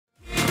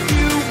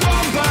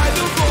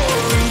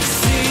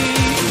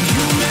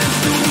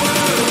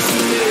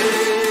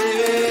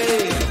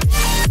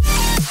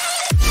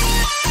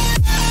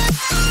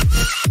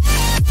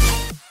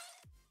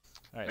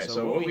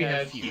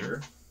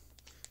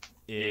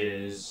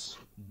is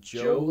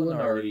Joe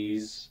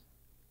Lunardi's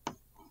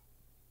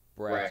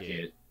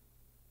bracket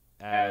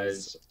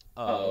as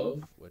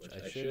of, which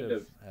I should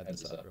have had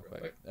this up real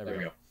quick. There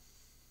we go.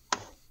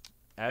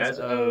 As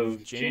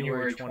of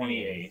January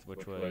 28th,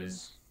 which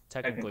was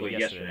technically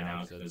yesterday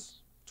now because it's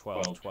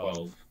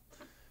 12/12.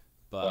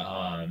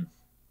 But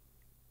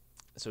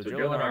so Joe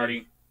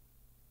Lunardi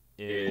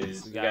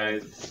is the guy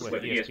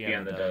with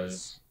ESPN that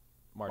does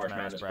March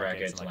Madness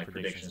brackets and like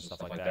predictions and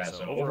stuff like that.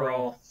 So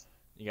overall,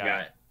 you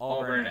got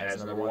Auburn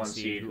as number 1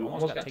 seed, who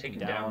almost got taken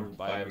down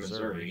by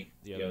Missouri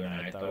the other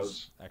night. That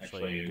was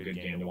actually a good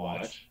game to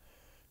watch.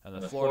 And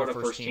then Florida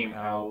first team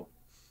out,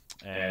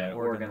 and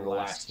Oregon the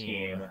last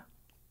team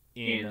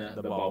in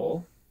the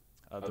bubble.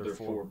 Other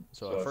four,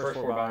 so first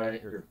four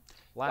buys, or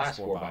last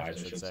four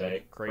buys, I should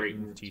say: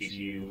 Creighton,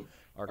 TCU,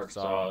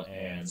 Arkansas,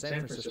 and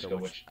San Francisco,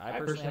 which I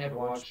personally haven't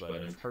watched, but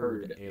I've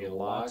heard a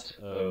lot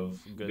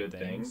of good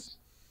things.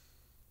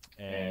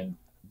 And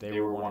they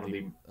were one of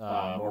the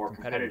more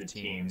competitive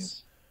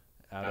teams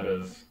out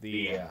of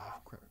the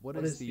what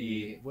is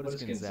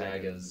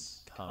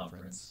Gonzaga's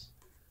conference?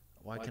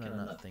 Why can I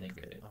not think of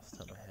it off the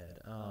top of my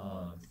head?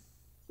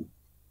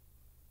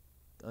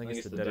 I think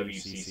it's the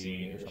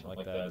WCC or something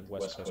like that,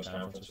 West Coast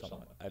Conference or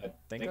something. I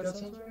think that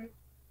sounds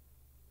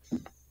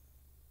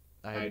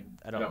right.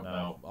 I don't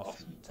know off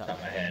the top of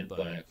my head,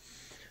 but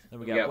then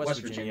we got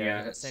West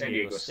Virginia, San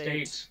Diego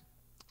State,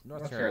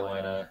 North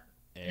Carolina,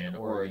 and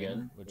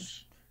Oregon,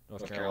 which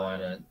North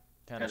Carolina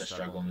kind of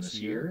struggling this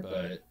year,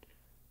 but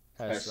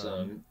has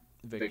some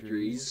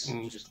victories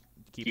just to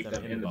keep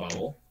them in the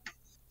bubble.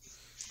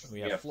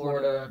 We have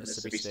Florida,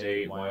 Mississippi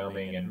State,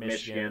 Wyoming, and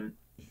Michigan,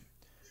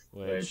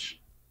 which,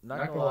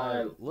 not gonna lie,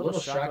 a little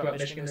shocked about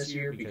Michigan this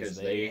year because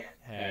they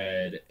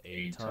had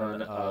a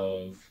ton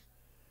of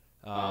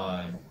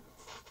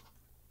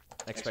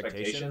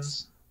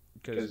expectations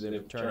because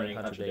they're turning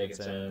Hunter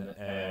Dickinson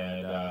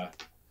and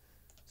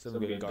some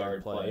good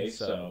guard play.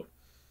 So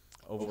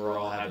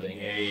overall, having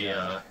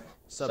a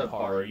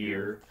subpar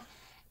year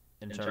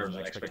in terms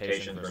of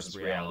expectations versus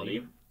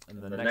reality.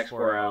 And the next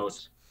four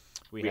out,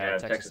 we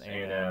have Texas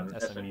A&M,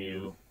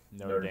 SMU,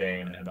 Notre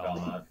Dame, and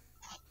Belmont.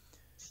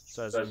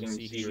 So as you can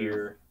see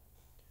here,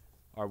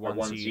 our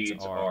one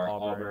seeds are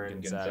Auburn,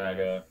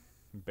 Gonzaga,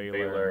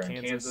 Baylor,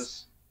 and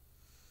Kansas.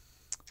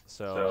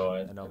 So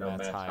I know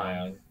Matt's high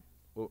on.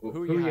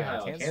 Who are you high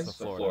on,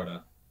 Kansas or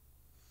Florida?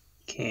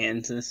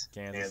 Kansas.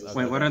 Okay.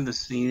 Wait, what are the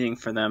seeding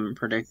for them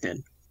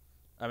predicted?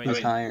 Who's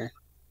higher?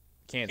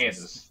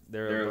 Kansas.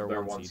 They're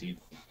one seed.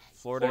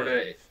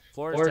 Florida's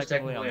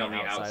technically on the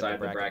outside of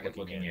the bracket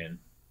looking in.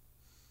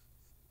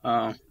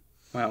 Oh,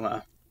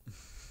 well,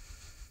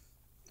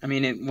 I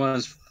mean, it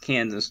was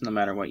Kansas no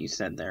matter what you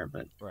said there,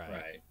 but...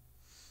 Right.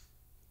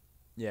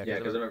 Yeah,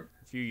 because a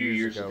few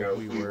years ago,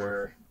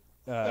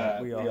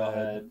 we all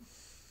had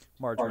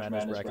March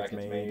Madness brackets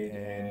made,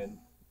 and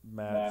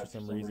Matt, for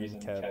some reason,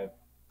 kept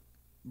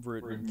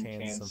rooting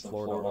Kansas and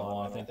Florida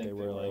on. I think they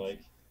were like,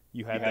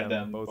 you had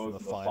them both in the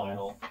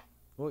final.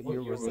 What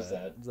year was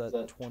that? Was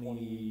that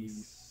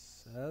 27?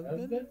 I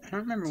don't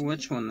remember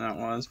which one that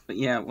was, but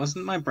yeah,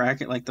 wasn't my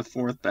bracket like the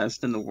 4th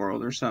best in the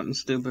world or something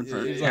stupid for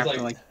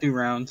after like 2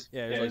 rounds?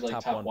 Yeah, it was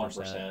like top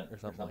 1% or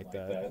something like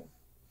that.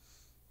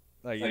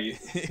 Like,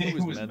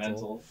 it was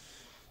mental.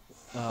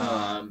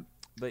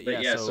 But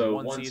yeah, so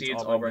one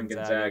seed's Auburn,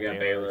 Gonzaga,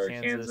 Baylor,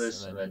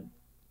 Kansas, and then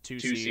 2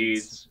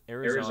 seeds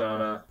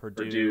Arizona,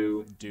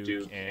 Purdue,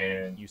 Duke,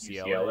 and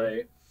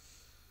UCLA.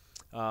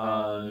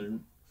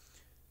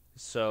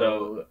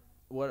 So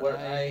what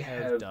I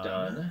have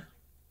done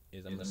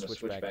is I'm going to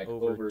switch back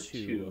over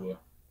to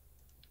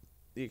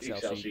the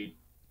Excel sheet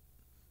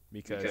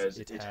because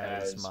it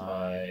has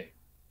my...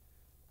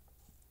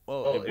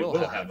 Well, it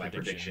will have my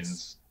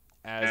predictions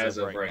as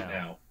of right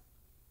now.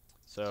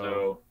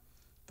 So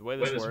the way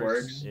this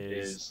works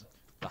is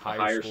the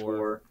higher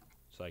score,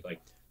 so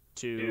like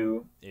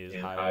 2 is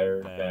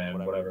higher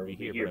than whatever we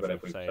hear, but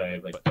if we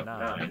say like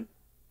 9,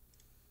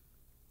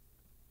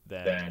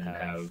 then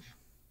have...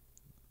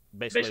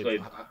 Basically,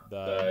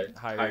 the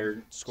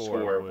higher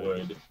score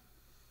would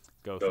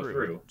go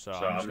through. So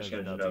I'm just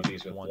going to note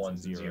these with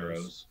 1s and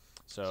 0s.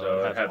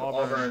 So I have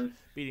Auburn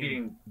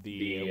beating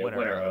the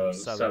winner of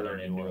Southern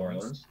and New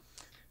Orleans.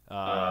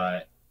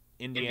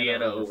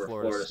 Indiana over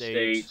Florida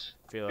State.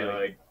 I feel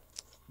like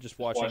just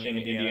watching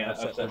Indiana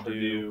upset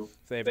Purdue,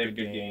 if they have a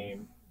good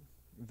game,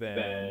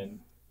 then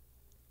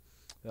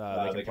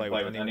they can play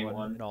with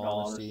anyone, in all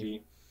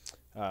honesty.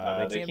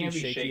 They can be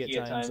shaky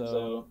at times,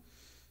 though.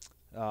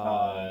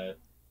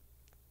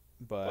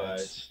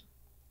 But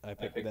I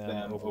picked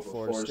them over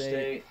Florida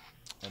State,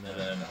 and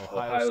then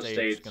Ohio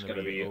State's going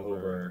to be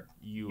over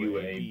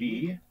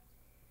UAB,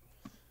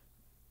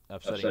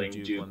 upsetting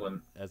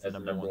Duke as the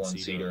number 1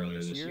 seed earlier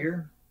this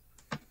year.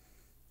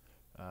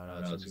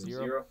 No, it's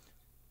 0.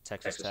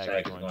 Texas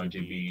Tech is going to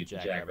be the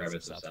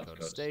Jackrabbits of South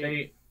Dakota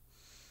State.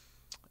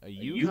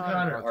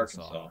 UConn and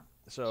Arkansas.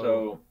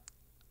 So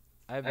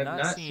I have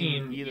not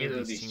seen either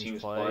of these teams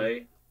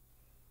play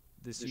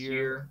this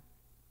year.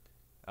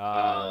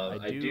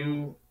 I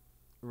do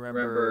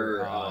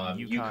remember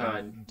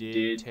UConn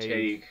did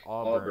take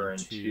Auburn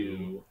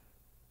to,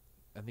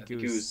 I think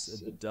it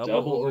was a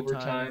double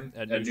overtime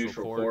at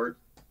neutral court.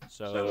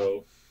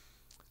 So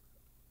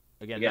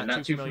again,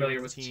 not too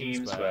familiar with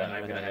teams, but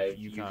I'm going to have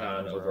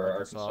UConn over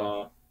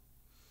Arkansas.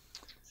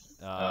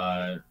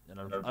 And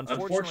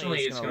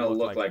unfortunately, it's going to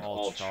look like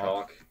all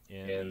chalk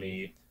in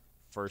the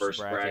first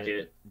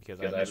bracket because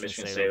I have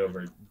Michigan State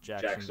over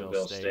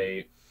Jacksonville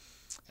State,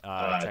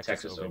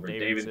 Texas over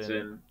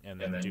Davidson, and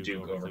then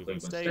Duke over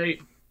Cleveland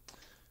State.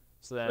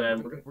 So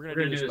then we're going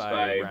to do this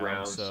by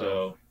round.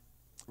 So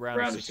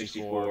round of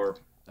 64,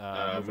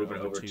 moving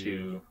over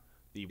to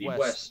the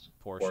West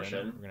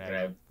portion. We're going to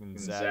have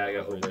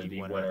Gonzaga over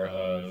the winner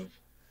of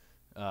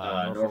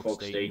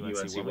Norfolk State,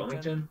 UNC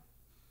Wilmington.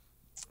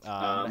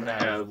 I'm going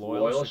to have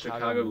Loyola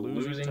Chicago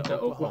losing to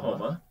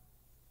Oklahoma.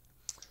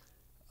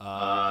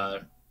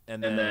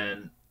 And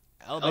then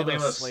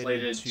Alabama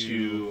slated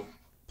to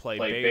play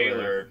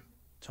Baylor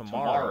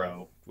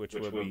tomorrow, which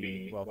would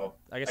be, well,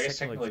 I guess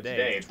technically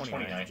today,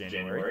 29th of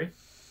January.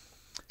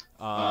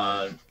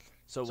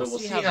 So we'll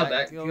see how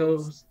that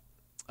goes.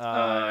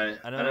 I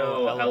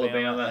know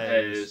Alabama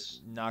has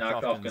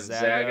knocked off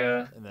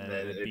Gonzaga, and then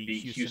they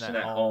beat Houston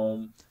at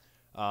home.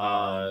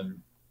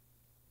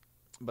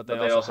 But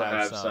they also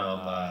have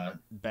some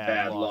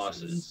bad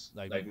losses.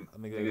 Like I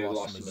think they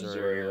lost to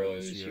Missouri earlier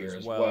this year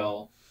as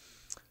well.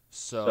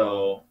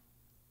 So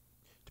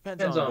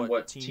depends on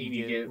what team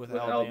you get with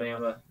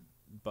Alabama.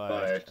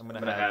 But I'm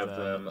going to have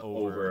them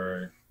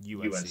over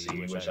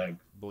UNC, which I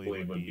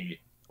believe would beat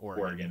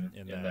Oregon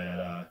in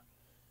that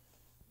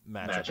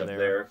matchup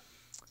there.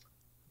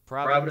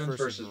 Providence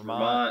versus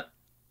Vermont.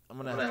 I'm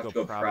going to have to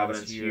go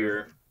Providence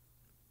here.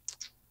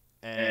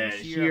 And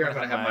here I'm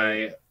going to have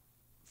my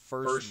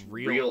first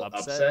real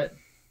upset.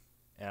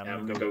 And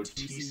I'm going to go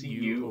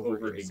TCU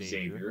over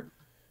Xavier.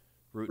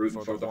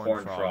 Rooting for the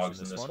Horned Frogs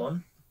in this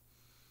one.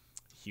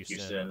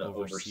 Houston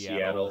over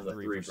Seattle in the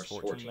 3 versus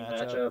 14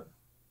 matchup.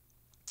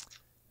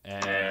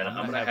 And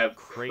I'm going to have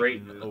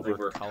Creighton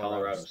over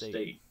Colorado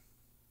State.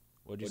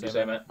 What'd you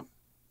say, Matt?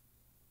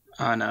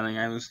 Nothing.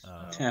 I was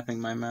tapping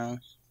my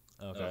mouse.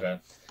 Okay.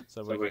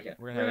 So we're going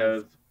to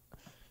have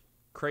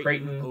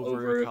Creighton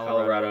over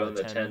Colorado in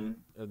the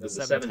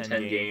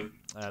 7-10 game.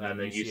 And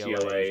then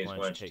UCLA is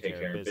going to take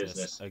care of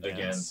business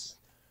against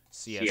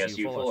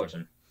CSU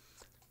Fullerton.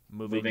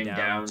 Moving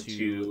down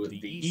to the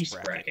East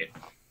bracket.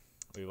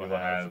 We will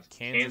have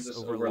Kansas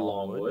over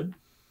Longwood.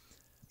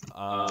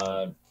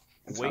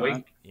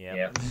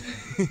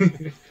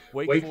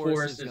 Wake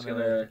Forest is going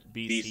to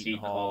beat Seton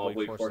Hall.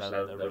 Wake Forest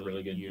had a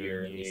really good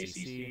year in the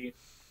ACC.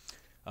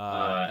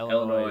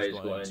 Illinois is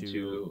going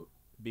to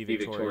be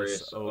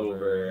victorious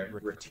over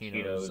Rick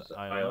Pitino's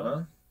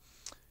Iona.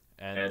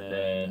 And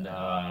then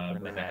we're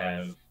going to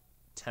have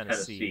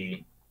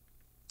Tennessee.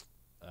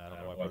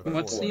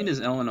 What seed is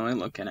Illinois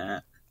looking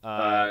at?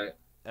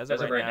 As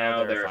of right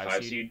now, they're a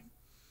 5 seed.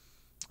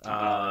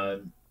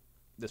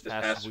 This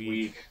past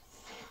week,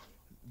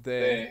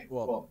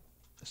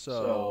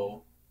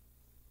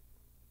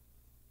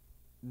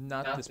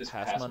 not this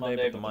past Monday,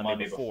 but the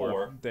Monday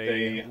before,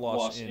 they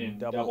lost in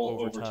double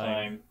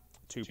overtime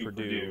to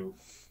Purdue,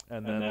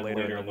 and then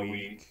later in the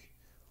week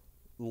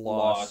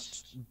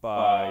lost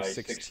by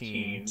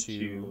 16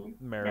 to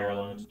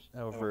Maryland.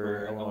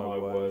 However, Illinois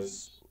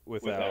was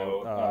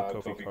without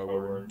Kofi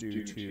Coburn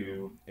due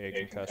to a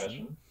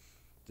concussion.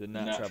 Did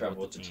not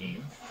travel with the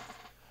team.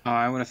 Oh,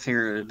 I would have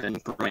figured it would have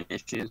been groin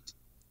issues.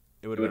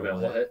 It would have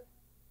been what?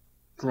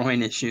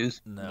 Groin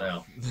issues.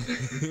 No.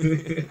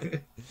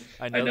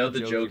 I know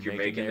the joke you're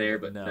making there,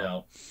 but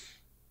no.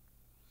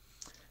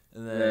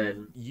 And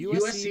then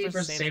USC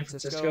versus San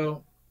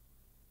Francisco.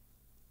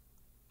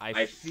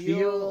 I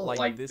feel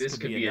like this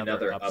could be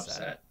another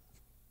upset.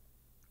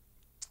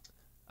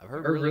 I've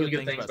heard really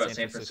good things about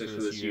San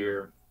Francisco this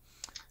year.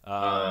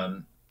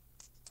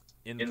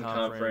 In the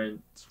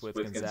conference with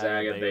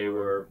Gonzaga, they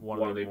were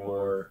one of the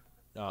more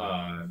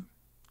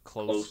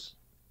close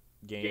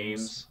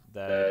games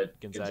that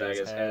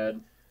Gonzaga's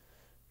had.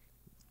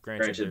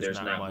 Granted,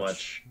 there's not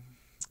much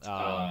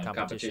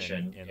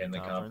competition in the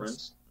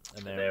conference.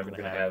 And then we're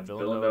going to have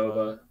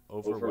Villanova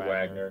over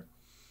Wagner.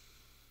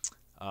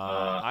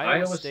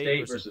 Iowa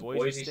State versus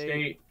Boise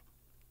State.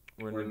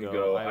 We're going to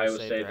go Iowa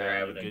State. They're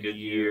having a good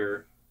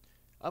year.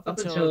 Up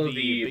until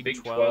the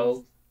Big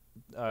 12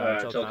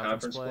 until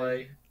conference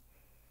play.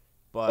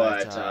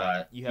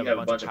 But you have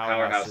a bunch of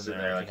powerhouses in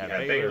there. Like you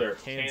have Baylor,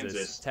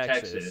 Kansas,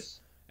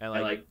 Texas. And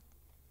like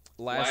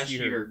last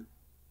year,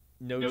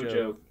 no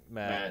joke,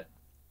 Matt,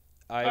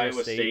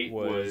 Iowa State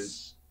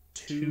was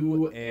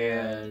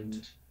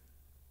 2-20,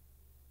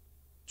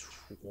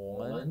 I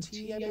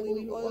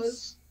believe it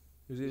was.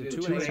 It was either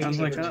 2-18 Sounds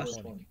like or us.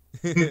 20.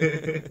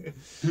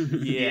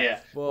 Yeah.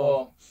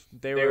 Well,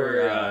 they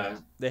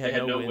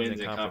had no wins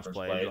in conference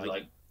play.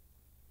 Like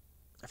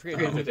I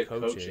forget who the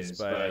coach is,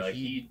 but like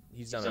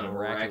he's done a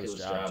miraculous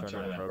job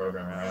turning that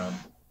program around.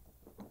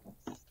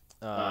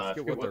 I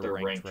forget what they're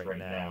ranked right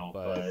now,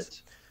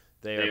 but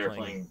they are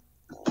playing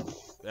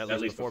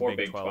at least before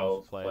Big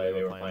 12 play,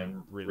 they were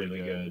playing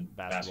really good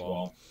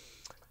basketball.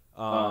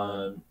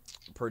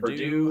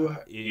 Purdue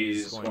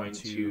is going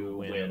to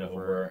win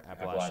over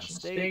Appalachian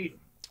State.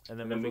 And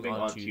then moving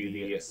on to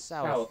the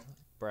South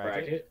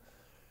bracket,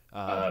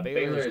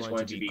 Baylor is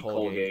going to beat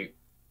Colgate.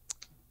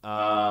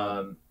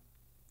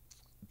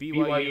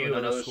 BYU,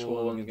 another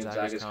school in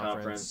Gonzaga's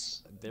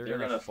conference, they're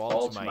going to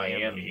fall to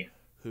Miami,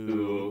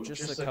 who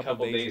just a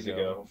couple days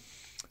ago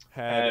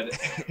had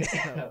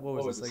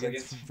what was this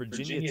against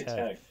Virginia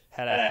Tech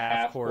had a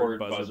half-court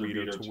buzzer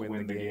beater to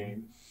win the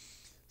game.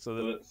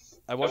 So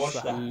I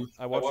watched the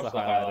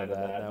highlight of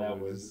that. That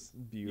was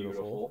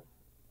beautiful.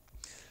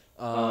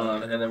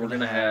 And then we're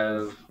gonna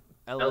have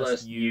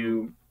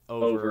LSU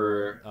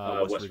over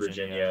West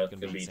Virginia,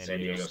 gonna beat San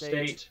Diego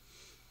State.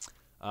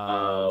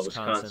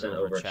 Wisconsin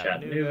over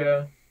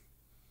Chattanooga.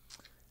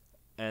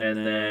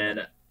 And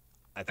then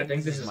I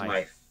think this is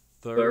my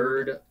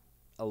third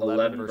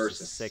 11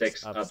 versus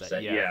 6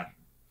 upset. Yeah.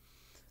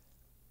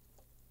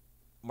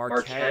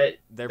 Marquette,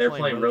 they're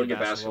playing really good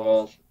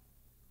basketball,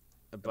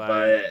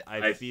 but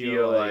I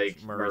feel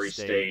like Murray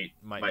State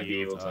might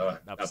be able to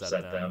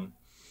upset them.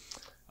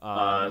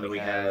 Then we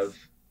have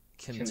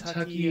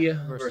Kentucky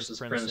versus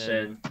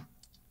Princeton.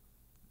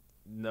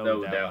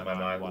 No doubt in my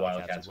mind the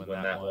Wildcats would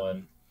win that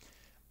one.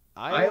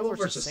 Iowa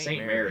versus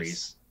St.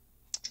 Mary's.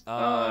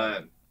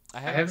 I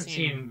haven't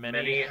seen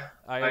many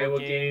Iowa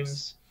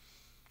games,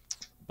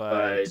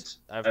 but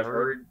I've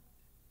heard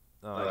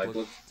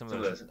some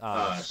of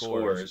the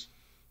scores,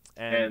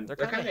 and they're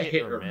kind of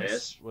hit or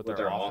miss with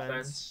their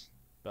offense.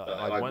 But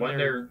like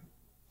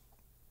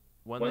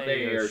when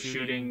they are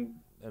shooting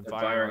and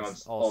firing on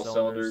all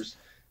cylinders,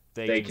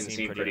 they can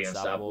seem pretty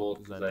unstoppable.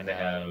 Because then they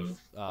have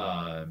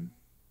I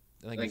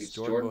think it's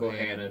Jordan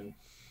Bohannon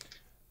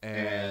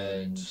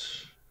and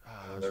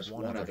there's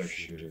one other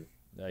shooter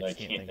that I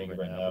can't think of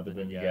right now. But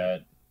then you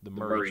got the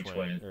Murray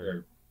twin,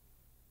 or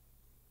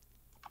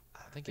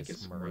I think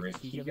it's Murray,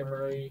 Keegan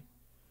Murray.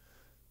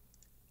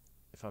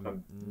 If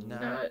I'm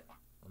not,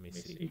 let me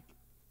see.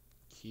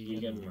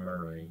 Keegan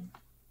Murray.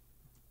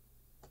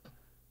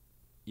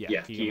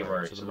 Yeah, Keegan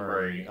Murray. So the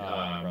Murray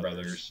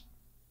brothers.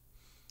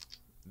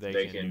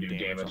 They can do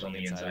damage on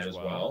the inside as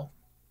well.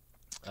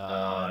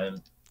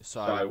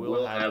 So I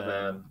will have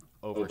them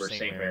over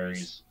St.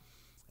 Mary's,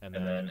 and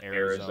then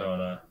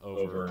Arizona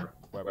over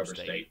Weber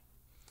State.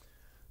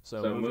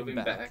 So moving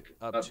back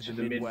up to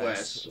the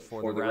Midwest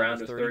for the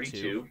round of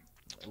 32,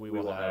 we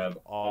will have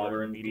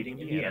Auburn beating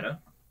Indiana.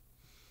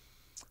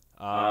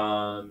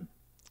 I'm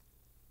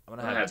going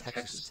to have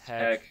Texas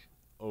Tech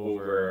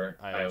over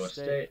Iowa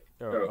State,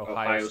 or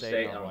Ohio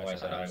State. I don't know why I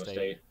said Iowa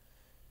State.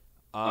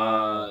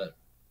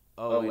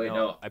 Oh, wait,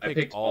 no. I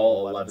picked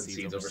all 11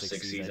 seeds over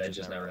 6 seeds. I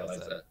just never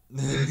realized that.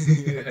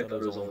 I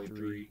thought it was only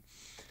 3.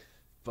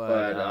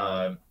 But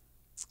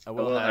I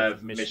will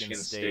have Michigan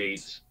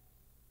State.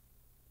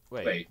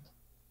 Wait.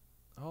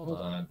 Hold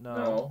on.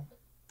 No.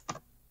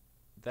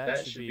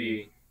 That should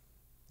be...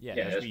 Yeah,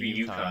 that should be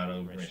UConn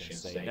over Michigan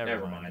State.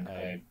 Never mind.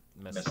 I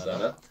messed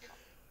that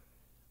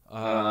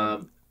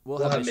up.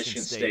 We'll have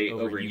Michigan State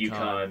over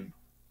UConn.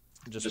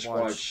 Just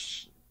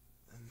watch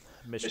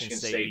Michigan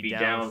State be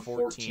down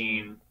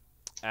 14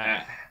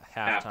 at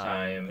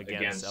halftime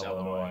against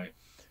Illinois.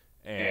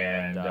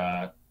 And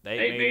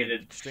they made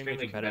it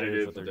extremely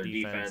competitive with their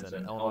defense,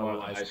 and Illinois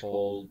went ice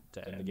cold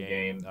to end the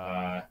game.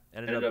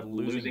 Ended up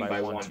losing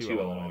by 1 to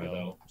Illinois,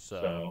 though.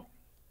 So,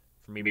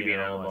 for me being an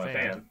Illinois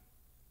fan,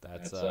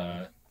 that's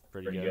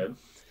pretty good.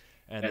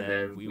 And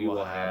then we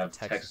will have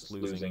Texas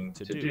losing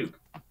to Duke.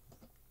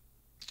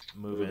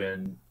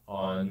 Moving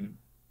on,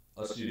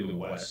 let's do the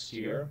West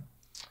here.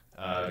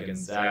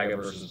 Gonzaga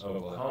versus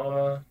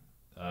Oklahoma.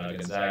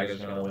 Gonzaga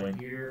is going to win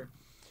here.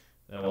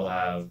 Then we'll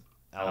have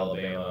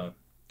Alabama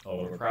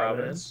over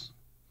Providence.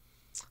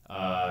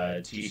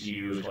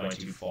 TCU is going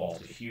to fall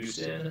to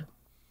Houston.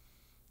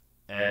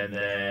 And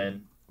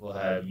then we'll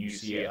have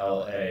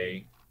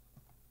UCLA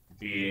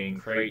beating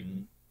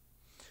Creighton.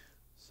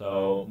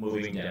 So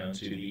moving down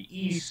to the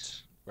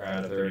East,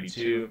 round of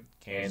 32,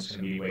 Kansas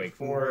going to beat Wake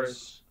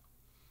Forest.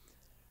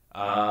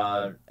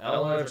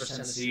 Illinois versus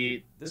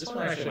Tennessee. This one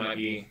actually might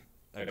be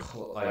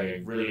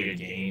a really good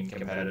game,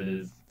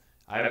 competitive.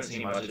 I haven't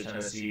seen much of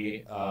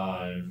Tennessee.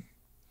 I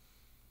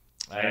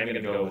am going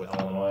to go with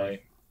Illinois.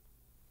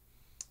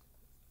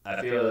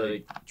 I feel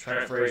like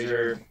Trent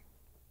Frazier,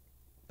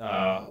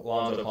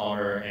 Lonzo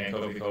Palmer, and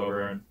Kofi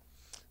Coburn,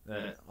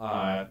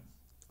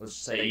 let's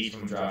say each of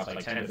them drops like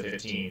 10 to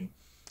 15,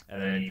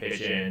 and then you pitch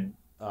in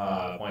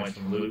points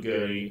from Luke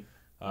Goody,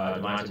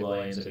 DeMonte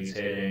Williams if he's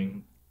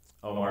hitting,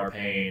 Omar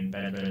Payne,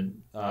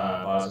 Benjamin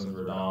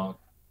Boston-Verdonk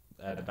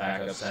at the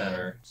backup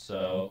center.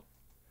 So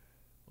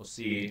we'll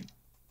see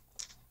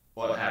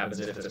what happens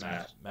if this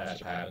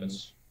matchup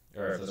happens,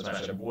 or if this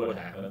matchup would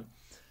happen.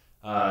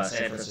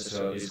 San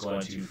Francisco is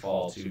going to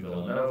fall to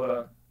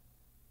Villanova.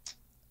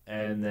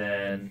 And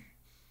then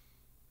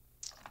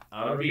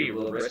I'm going to be a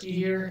little risky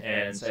here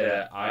and say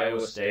that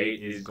Iowa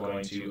State is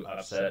going to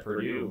upset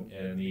Purdue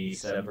in the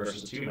 7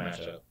 versus 2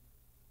 matchup.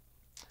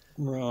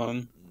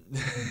 Wrong.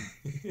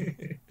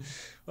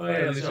 Well,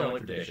 yeah, these are only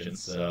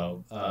predictions.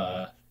 So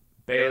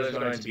Baylor's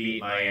going to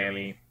beat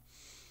Miami,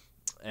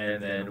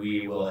 and then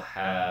we will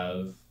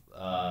have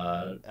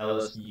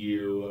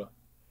LSU,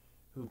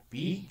 who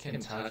beat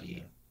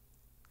Kentucky.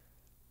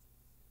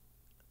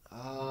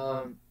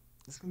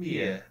 This can be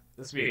a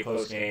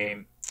close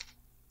game.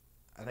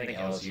 I think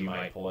LSU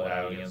might pull it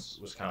out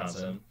against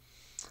Wisconsin.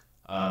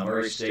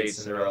 Murray State's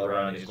Cinderella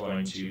run is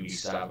going to be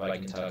stopped by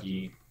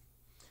Kentucky,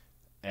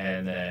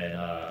 and then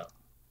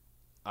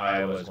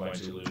Iowa is going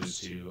to lose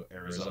to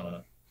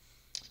Arizona.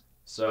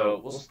 So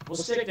we'll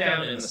stick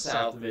down in the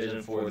South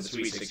Division for the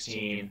Sweet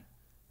 16.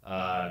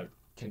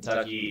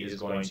 Kentucky is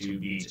going to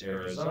beat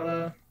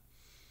Arizona.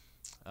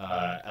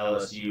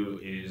 LSU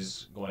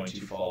is going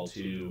to fall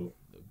to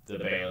the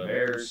Baylor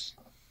Bears.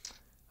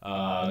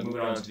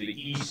 Moving on to the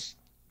East,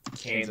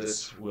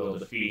 Kansas will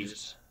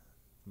defeat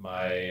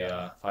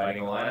my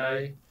Fighting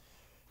Illini,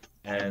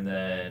 and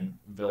then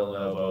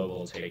Villanova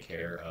will take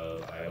care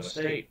of Iowa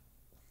State.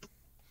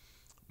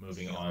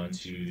 Moving on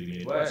to the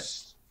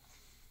Midwest,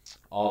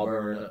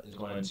 Auburn is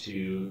going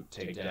to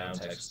take down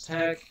Texas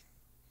Tech,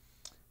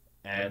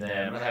 and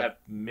then I'm going to have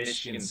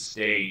Michigan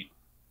State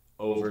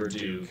over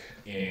Duke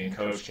in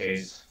Coach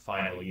K's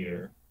final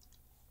year.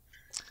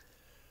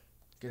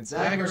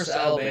 Gonzaga versus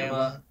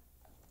Alabama.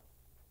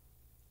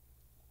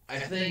 I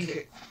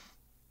think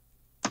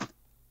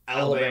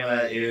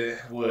Alabama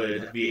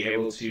would be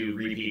able to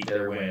repeat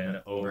their win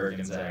over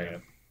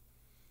Gonzaga.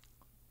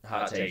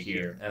 Hot take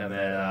here. And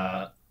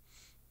then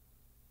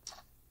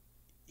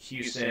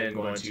Houston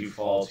going to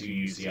fall to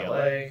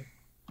UCLA.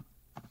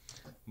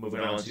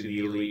 Moving on to the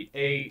Elite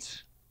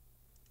Eight.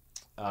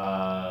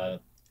 I'm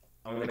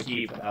going to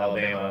keep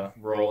Alabama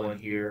rolling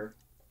here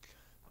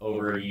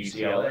over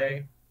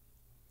UCLA.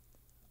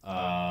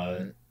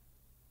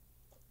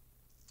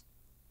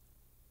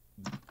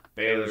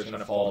 Baylor's going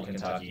to fall to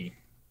Kentucky.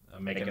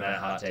 I'm making that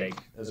hot take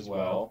as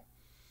well.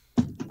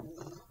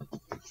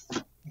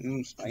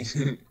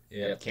 Spicy.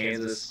 Yeah,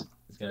 Kansas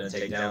is going to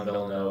take down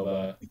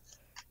Villanova,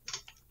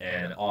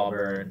 and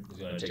Auburn is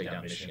going to take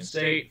down Michigan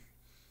State.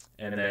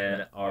 And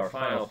then our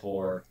final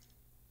four,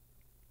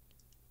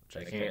 which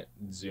I can't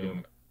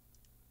zoom.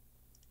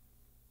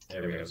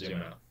 There we go,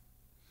 zoom out.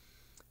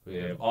 We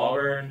have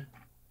Auburn,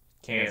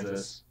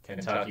 Kansas,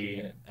 Kentucky,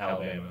 and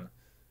Alabama.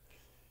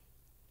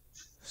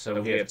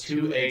 So we have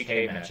two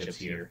AK matchups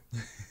here.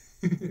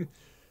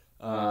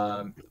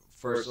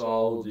 First of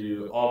all, we'll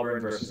do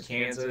Auburn versus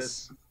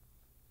Kansas.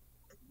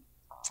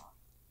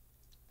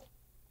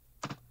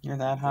 You're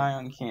that high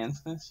on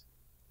Kansas?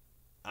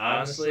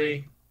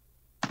 Honestly,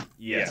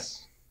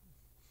 yes.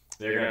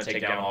 They're going to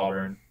take down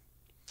Auburn.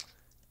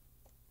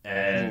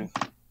 And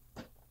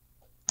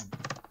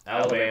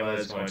Alabama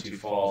is going to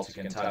fall to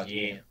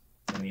Kentucky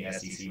in the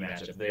SEC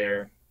matchup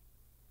there.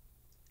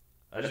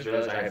 I just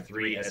realized I have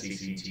 3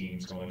 SEC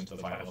teams going to the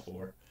Final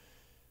Four.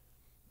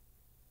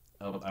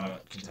 Oh, I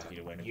want Kentucky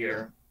to win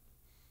here.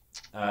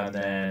 And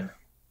then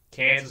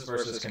Kansas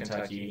versus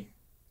Kentucky.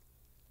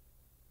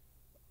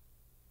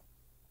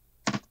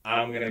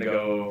 I'm going to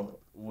go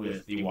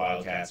with the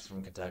Wildcats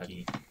from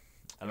Kentucky.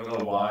 I don't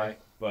know why,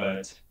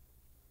 but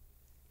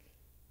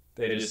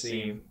they just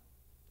seem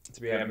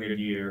to be having a good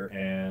year,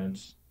 and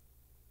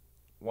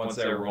once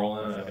they're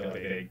rolling, I feel like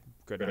they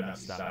could not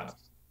stop.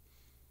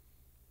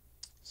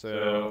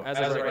 So, as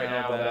of right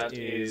now, that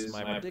is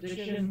my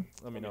prediction.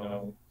 Let me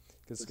know,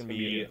 because it's going to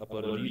be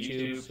uploaded on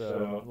YouTube,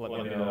 so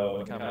let me know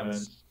in the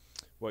comments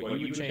what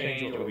you would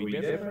change, what would be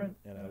different,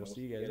 and I will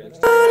see you guys next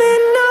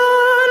time.